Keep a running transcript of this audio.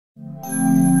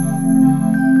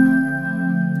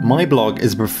MyBlog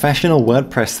is a professional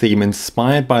WordPress theme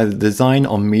inspired by the design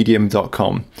on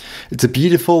Medium.com. It's a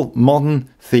beautiful, modern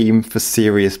theme for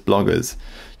serious bloggers.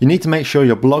 You need to make sure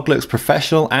your blog looks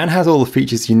professional and has all the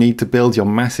features you need to build your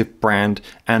massive brand,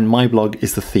 and MyBlog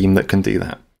is the theme that can do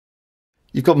that.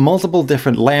 You've got multiple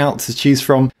different layouts to choose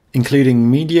from, including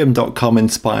Medium.com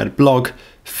inspired blog,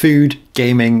 food,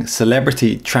 gaming,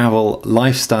 celebrity, travel,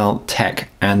 lifestyle, tech,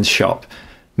 and shop,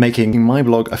 making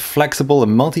MyBlog a flexible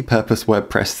and multi-purpose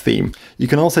WordPress theme. You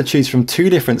can also choose from 2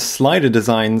 different slider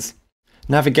designs,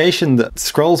 navigation that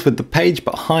scrolls with the page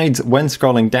but hides when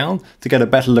scrolling down to get a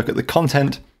better look at the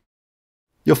content.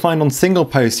 You'll find on single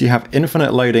posts you have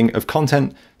infinite loading of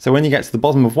content, so when you get to the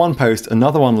bottom of one post,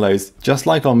 another one loads, just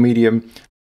like on Medium,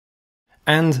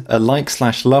 and a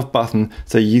like/love button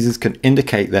so users can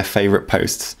indicate their favorite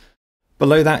posts.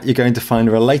 Below that, you're going to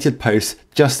find related posts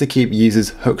just to keep users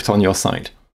hooked on your site.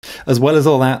 As well as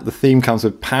all that, the theme comes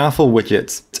with powerful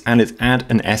widgets and it's ad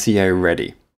and SEO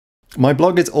ready.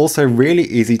 MyBlog is also really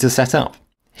easy to set up.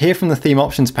 Here from the theme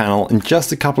options panel, in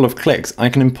just a couple of clicks, I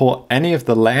can import any of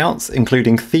the layouts,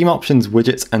 including theme options,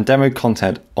 widgets, and demo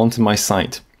content onto my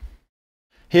site.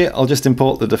 Here, I'll just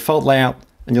import the default layout,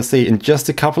 and you'll see in just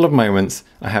a couple of moments,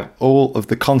 I have all of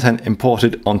the content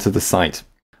imported onto the site.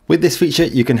 With this feature,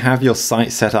 you can have your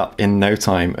site set up in no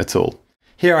time at all.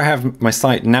 Here I have my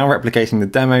site now replicating the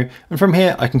demo, and from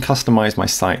here I can customize my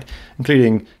site,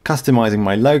 including customizing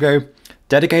my logo,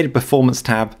 dedicated performance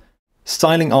tab,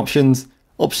 styling options,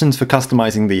 options for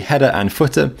customizing the header and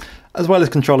footer, as well as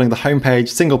controlling the homepage,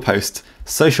 single posts,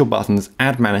 social buttons,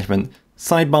 ad management,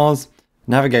 sidebars,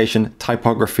 navigation,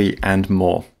 typography, and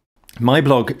more.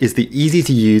 MyBlog is the easy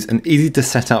to use and easy to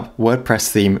set up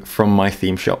WordPress theme from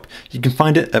MyThemeShop. You can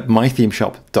find it at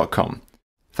MyThemeShop.com.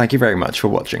 Thank you very much for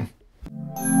watching.